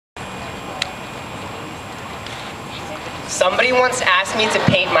Somebody once asked me to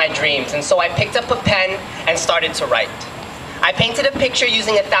paint my dreams, and so I picked up a pen and started to write. I painted a picture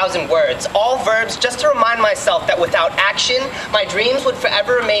using 1,000 words, all verbs, just to remind myself that without action, my dreams would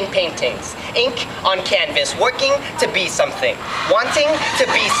forever remain paintings. Ink on canvas, working to be something, wanting to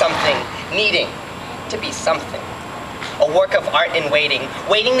be something, needing to be something. A work of art in waiting,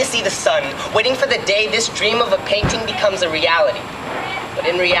 waiting to see the sun, waiting for the day this dream of a painting becomes a reality. But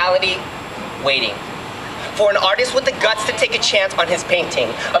in reality, waiting. For an artist with the guts to take a chance on his painting,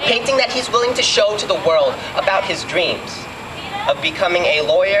 a painting that he's willing to show to the world about his dreams of becoming a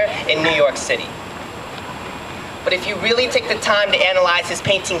lawyer in New York City. But if you really take the time to analyze his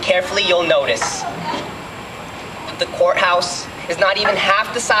painting carefully, you'll notice that the courthouse is not even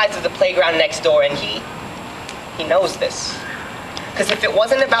half the size of the playground next door, and he knows this. Because if it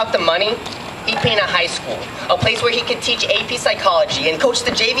wasn't about the money, he'd paint a high school, a place where he could teach AP psychology and coach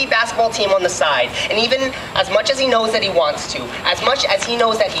the JV basketball team on the side. And even as much as he knows that he wants to, as much as he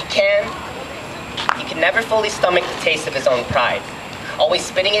knows that he can never fully stomach the taste of his own pride, always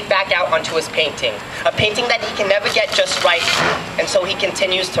spitting it back out onto his painting, a painting that he can never get just right, and so he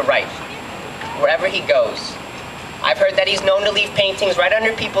continues to write, wherever he goes. I've heard that he's known to leave paintings right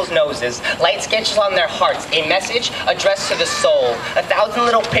under people's noses, light sketches on their hearts, a message addressed to the soul, 1,000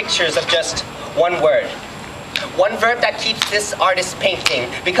 little pictures of just one word. One verb that keeps this artist painting,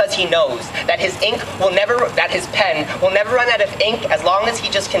 because he knows that his pen will never run out of ink as long as he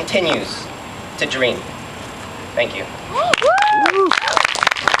just continues to dream. Thank you.